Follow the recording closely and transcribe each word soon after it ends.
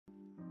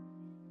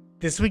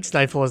This week's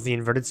Nightfall is the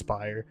Inverted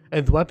Spire,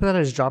 and the weapon that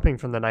is dropping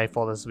from the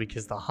Nightfall this week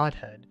is the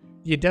HOTHEAD.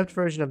 The Adept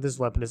version of this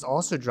weapon is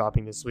also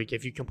dropping this week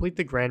if you complete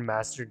the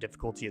Grandmaster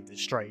difficulty of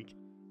this strike.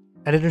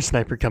 Editor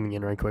Sniper coming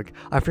in right quick.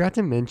 I forgot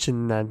to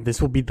mention that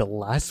this will be the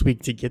last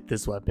week to get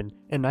this weapon,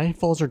 and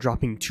Nightfalls are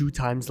dropping 2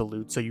 times the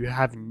loot, so you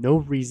have no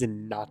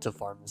reason not to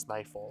farm this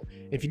Nightfall.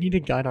 If you need a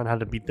guide on how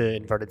to beat the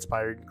Inverted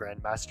Spire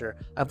Grandmaster,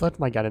 I've left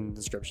my guide in the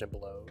description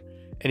below.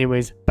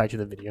 Anyways, back to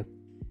the video.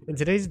 In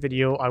today's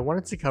video, I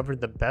wanted to cover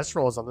the best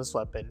rolls on this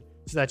weapon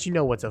so that you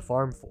know what to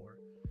farm for.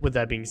 With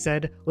that being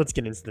said, let's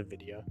get into the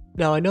video.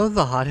 Now I know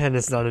the HOTHEAD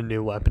is not a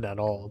new weapon at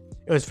all.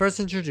 It was first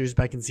introduced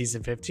back in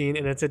Season 15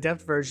 and its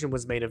Adept version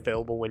was made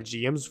available when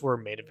GMs were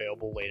made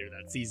available later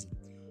that season.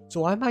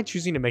 So why am I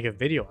choosing to make a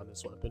video on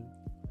this weapon?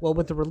 Well,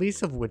 with the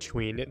release of Witch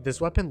Queen, this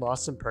weapon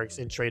lost some perks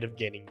in trade of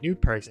gaining new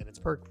perks in its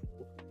perk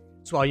pool.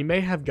 So while you may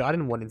have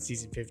gotten one in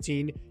Season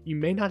 15, you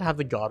may not have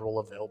the god roll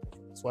available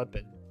for this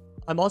weapon.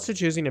 I'm also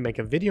choosing to make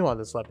a video on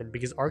this weapon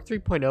because ARC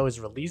 3.0 is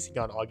releasing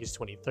on August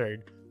 23rd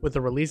with the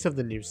release of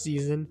the new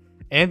season,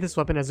 and this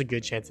weapon has a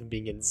good chance of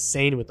being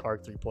insane with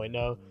ARC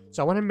 3.0,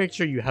 so I want to make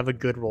sure you have a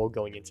good roll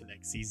going into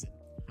next season.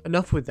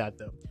 Enough with that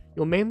though.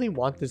 You'll mainly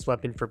want this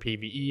weapon for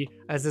PvE,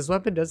 as this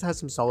weapon does have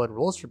some solid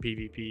rolls for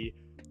PvP,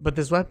 but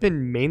this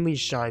weapon mainly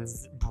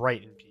shines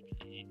bright in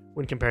PvE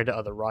when compared to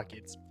other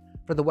rockets.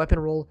 For the weapon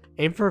roll,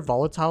 aim for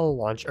volatile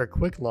launch or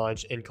quick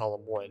launch in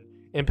column 1.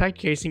 Impact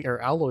casing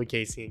or alloy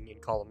casing in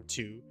column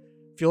 2,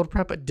 field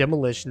prep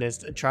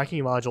demolitionist,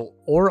 tracking module,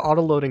 or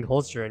auto-loading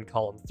holster in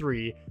column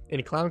 3,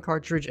 and clown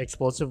cartridge,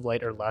 explosive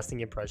light, or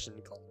lasting impression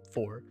in column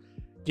 4.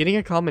 Getting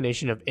a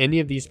combination of any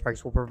of these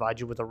perks will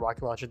provide you with a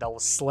rocket launcher that will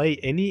slay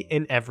any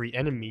and every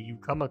enemy you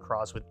come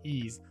across with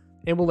ease,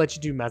 and will let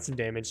you do massive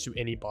damage to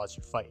any boss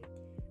you fight.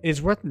 It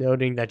is worth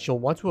noting that you'll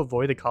want to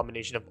avoid the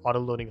combination of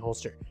auto-loading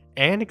holster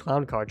and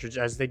clown cartridge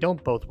as they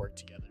don't both work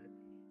together.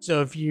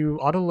 So if you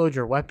auto-load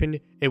your weapon,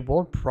 it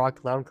won't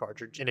proc clown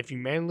cartridge, and if you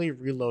manually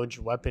reload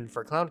your weapon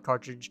for clown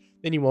cartridge,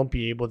 then you won't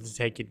be able to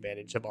take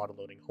advantage of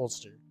auto-loading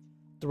holster.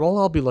 The role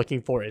I'll be looking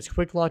for is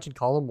quick launch in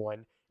column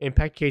 1,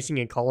 impact casing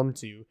in column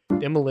 2,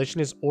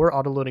 demolitionist or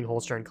auto-loading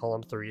holster in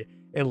column 3,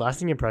 and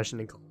lasting impression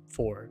in column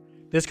 4.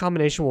 This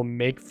combination will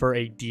make for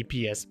a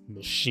DPS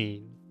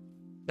machine.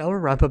 Now we'll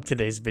wrap up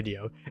today's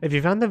video. If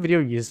you found the video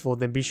useful,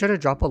 then be sure to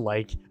drop a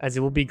like, as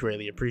it will be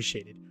greatly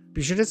appreciated.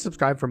 Be sure to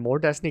subscribe for more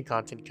Destiny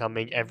content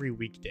coming every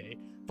weekday.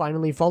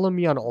 Finally, follow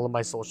me on all of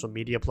my social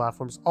media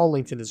platforms, all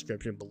linked in the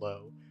description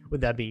below.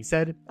 With that being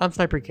said, I'm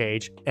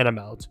SniperKH, and I'm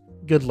out.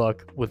 Good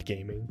luck with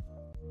gaming.